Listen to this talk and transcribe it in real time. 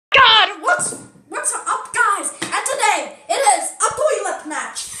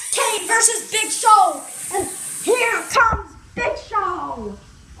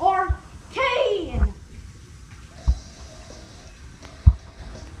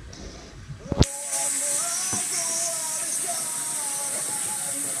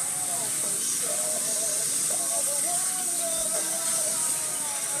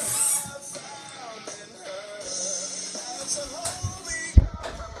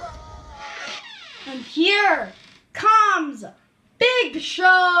here comes Big Show.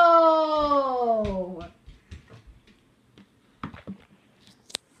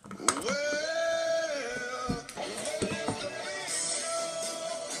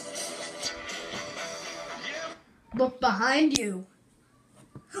 Look behind you.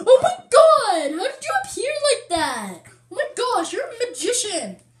 Oh my god! How did you appear like that? Oh my gosh, you're a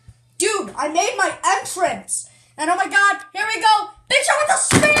magician. Dude, I made my entrance. And oh my god, here we go. Big Show with a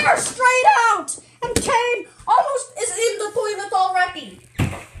spear straight out. And Kane almost is in the toilet already.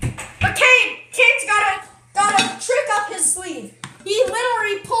 But Kane's got a trick up his sleeve. He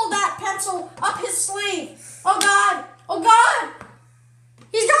literally pulled that pencil up his sleeve. Oh god, oh god.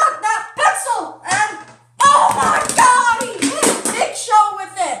 He's got that pencil and oh my god, he hit Big Show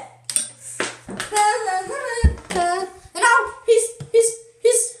with it. And now he's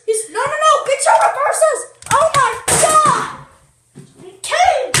no, Big Show reverses. Oh my god.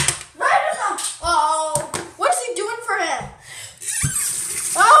 Kane, right in the, oh, what's he doing for him?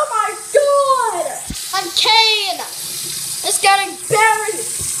 Oh my god. And Kane is getting buried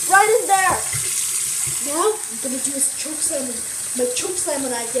right in there. Now I'm gonna do his choke slam, my choke slam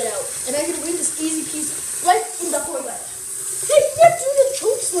when I get out. And I'm gonna win this easy peasy right in the toilet. Hey, can't do the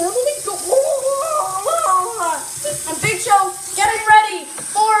choke slam. Let me go. And Big Show getting ready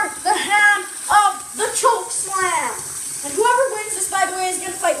for the hand of the choke slam. And whoever wins this, by the way, is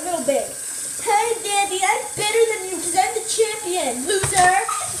gonna fight Little Big. Hey, Daddy, I'm better than you because I'm the champion, loser.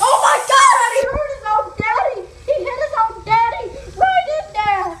 Oh my god, and he hurt his own daddy. He hit his own daddy right in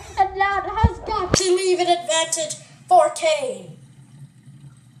there. And that has got to leave an advantage for Kane.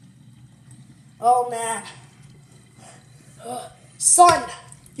 Oh man. Son,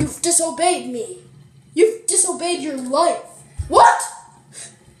 you've disobeyed me. You've disobeyed your life. What?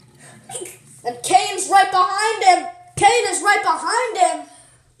 And Kane's right behind him. Kane is right behind him.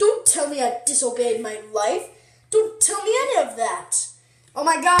 Don't tell me I disobeyed my life. Don't tell me any of that. Oh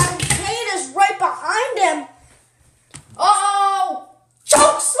my god, and Kane is right behind him. Uh-oh.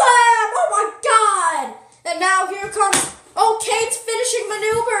 Choke slam! Oh my god! And now here comes, oh, Kane's finishing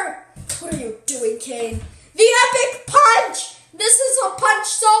maneuver. What are you doing, Kane? The epic punch! This is a punch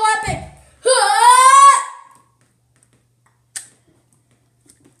so epic.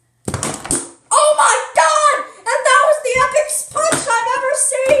 Oh my god! And that was the epicest punch I've ever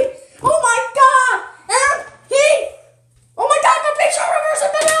seen! Oh my god! And oh my god, but Big Show reversed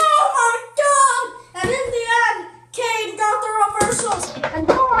it, but oh my god! And in the end, Kane got the reversals, and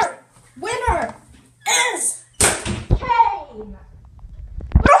your winner is Kane!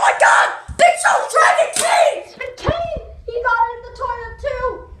 But oh my god! Big Show's dragging Kane! And Kane, he got in the toilet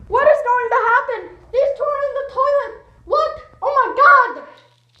too! What is going to happen? He's torn in the toilet! What? Oh my god!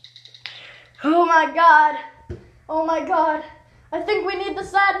 Oh my god! Oh my god! I think we need the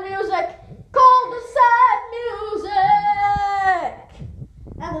sad music! Call the sad music!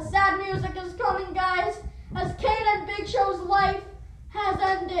 And the sad music is coming, guys, as Kane and Big Show's life has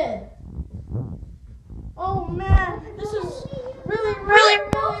ended. Oh man, this is really